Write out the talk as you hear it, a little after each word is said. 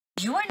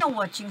You are now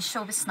watching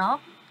Showbiz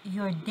Now,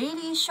 your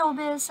daily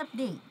showbiz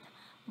update.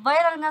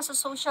 Viral nga sa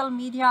social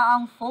media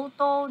ang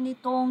photo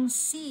nitong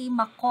si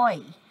Macoy.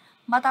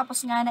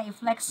 Matapos nga na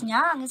i-flex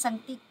niya ang isang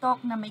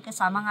TikTok na may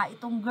kasama nga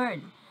itong girl.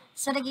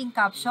 Sa naging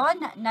caption,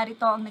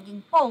 narito ang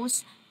naging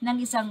post ng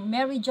isang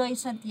Mary Joy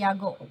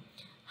Santiago.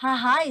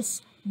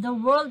 Hahays, the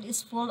world is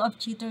full of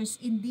cheaters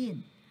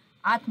indeed.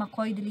 At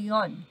Macoy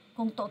Deleon,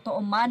 kung totoo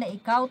man na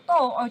ikaw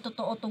to or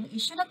totoo tong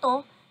issue na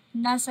to,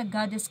 nasa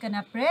goddess ka na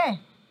pre.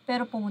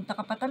 Pero pumunta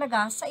ka pa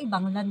talaga sa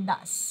ibang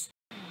landas.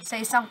 Sa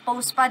isang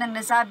post pa ng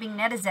nasabing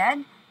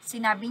netizen,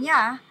 sinabi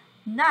niya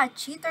na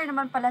cheater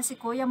naman pala si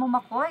Kuya mo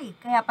Macoy,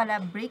 kaya pala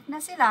break na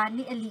sila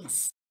ni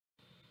Eliise.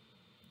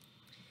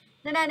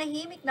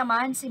 Nananahimik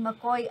naman si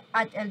Macoy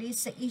at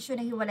Eliise sa issue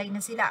na hiwalay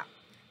na sila.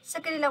 Sa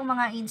kanilang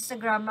mga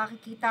Instagram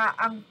makikita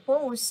ang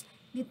post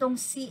nitong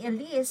si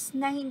Eliise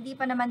na hindi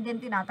pa naman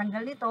din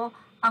tinatanggal nito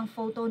ang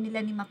photo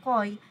nila ni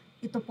Macoy.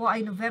 Ito po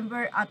ay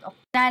November at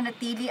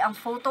nanatili ang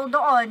photo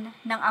doon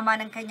ng ama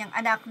ng kanyang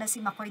anak na si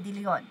Macoy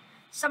Deleon.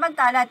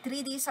 Samantala,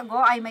 3 days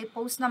ago ay may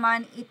post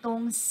naman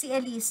itong si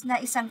Eliise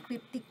na isang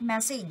cryptic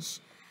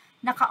message.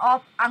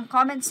 Naka-off ang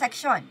comment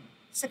section.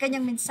 Sa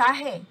kanyang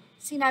mensahe,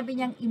 sinabi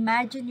niyang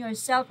imagine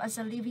yourself as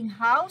a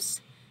living house.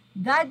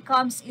 God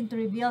comes in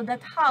to reveal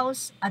that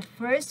house. At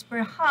first,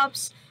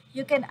 perhaps,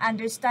 you can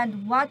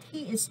understand what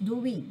He is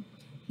doing.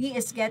 He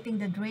is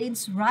getting the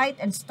drains right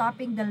and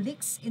stopping the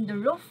leaks in the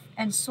roof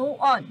and so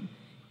on.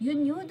 You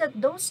knew that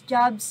those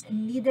jobs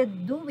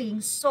needed doing,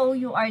 so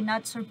you are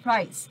not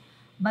surprised.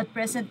 But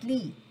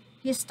presently,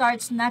 he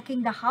starts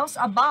knocking the house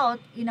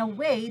about in a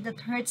way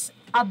that hurts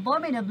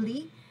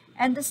abominably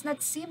and does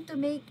not seem to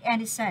make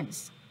any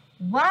sense.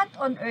 What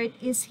on earth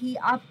is he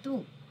up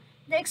to?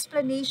 The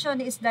explanation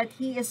is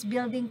that he is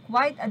building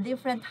quite a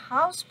different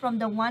house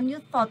from the one you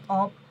thought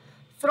of,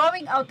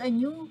 throwing out a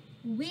new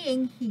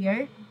wing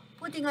here,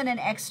 putting on an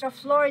extra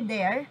floor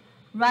there,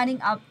 running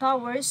up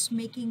towers,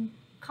 making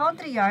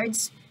country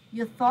yards.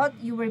 You thought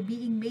you were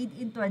being made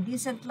into a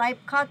decent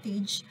life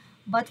cottage,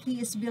 but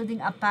he is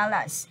building a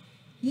palace.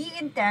 He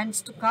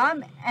intends to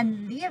come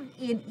and live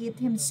in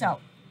it himself.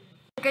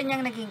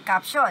 Kanyang naging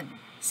caption,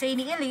 say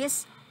ni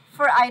Eliise,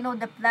 for I know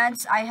the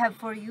plans I have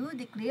for you,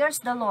 declares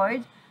the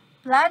Lord,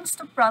 plans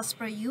to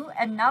prosper you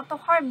and not to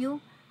harm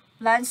you,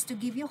 plans to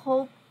give you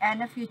hope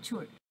and a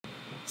future.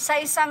 Sa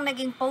isang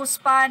naging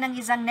post pa ng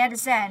isang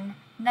netizen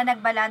na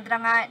nagbalandra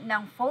nga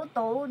ng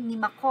photo ni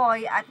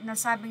Macoy at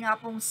nasabi nga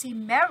pong si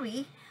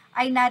Mary,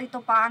 ay narito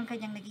pa ang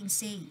kanyang naging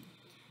say.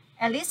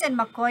 Eliise and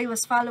Macoy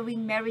was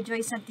following Mary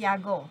Joy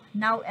Santiago.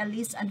 Now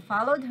Eliise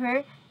unfollowed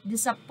her,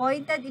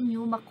 disappointed in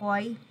you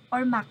Macoy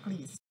or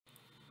Maclis.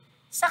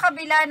 Sa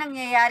kabila ng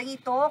nangyayaring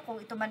ito,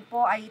 kung ito man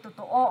po ay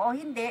totoo o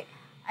hindi,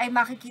 ay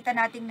makikita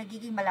nating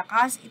nagiging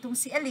malakas itong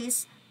si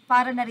Eliise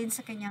para na rin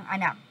sa kanyang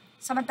anak.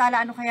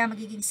 Samantala, ano kaya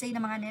magiging say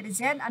ng mga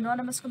netizen,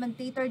 anonymous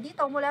commentator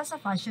dito mula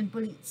sa Fashion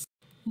Police?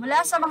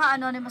 Mula sa mga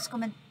anonymous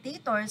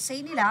commentator,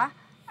 say nila,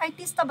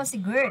 artista ba si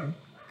girl?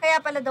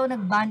 Kaya pala daw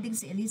nagbanding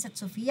si Eliise at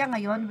Sofia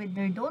ngayon with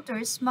their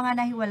daughters,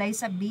 mga nahiwalay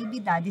sa baby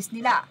daddies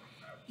nila.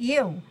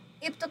 Ew,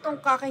 if totong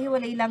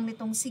kakahiwalay lang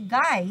nitong si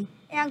Guy,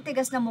 ang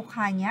tigas na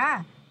mukha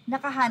niya.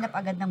 Nakahanap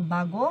agad ng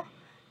bago?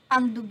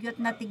 Ang dugyot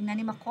na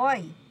tignan ni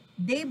Macoy.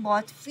 They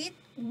both fit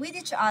with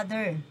each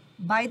other.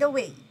 By the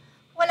way,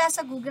 wala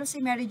sa Google si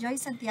Mary Joy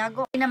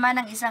Santiago. Ay naman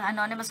ang isang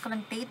anonymous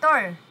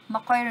commentator.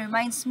 Macoy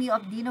reminds me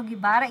of Dino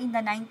Guevara in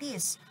the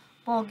 90s.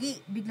 Pogi,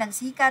 biglang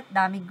sikat,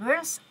 dami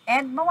girls,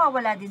 and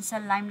mawawala din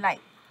sa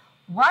limelight.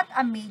 What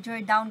a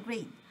major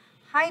downgrade.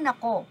 Hay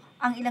nako,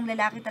 ang ilang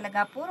lalaki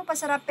talaga puro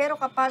pasarap pero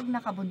kapag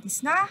nakabuntis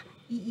na,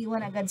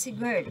 iiwan agad si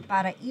girl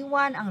para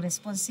iwan ang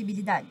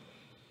responsibilidad.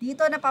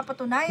 Dito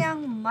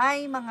napapatunayang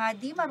may mga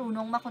di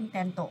marunong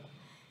makontento.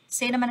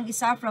 Say naman ng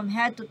isa from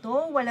head to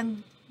toe,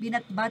 walang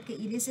binatbat kay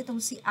Eliise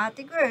itong si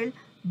ate girl,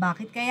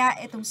 bakit kaya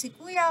itong si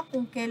kuya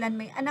kung kailan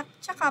may anak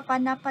tsaka pa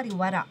na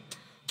pariwara?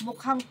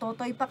 Mukhang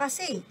totoy pa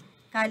kasi,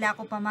 kala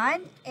ko pa man,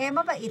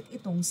 mabait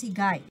itong si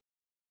Guy.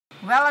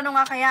 Well, ano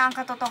nga kaya ang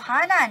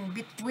katotohanan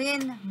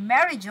between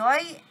Mary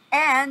Joy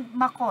and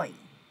Macoy?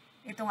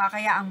 Ito nga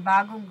kaya ang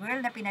bagong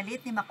girl na pinalit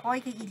ni Macoy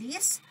kay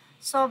Eliise?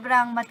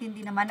 Sobrang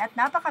matindi naman at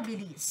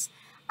napakabilis.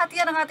 At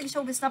yan ang ating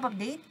Showbiz Now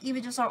update.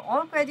 Images are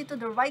all credit to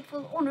the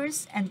rightful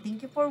owners and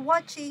thank you for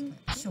watching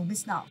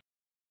Showbiz Now.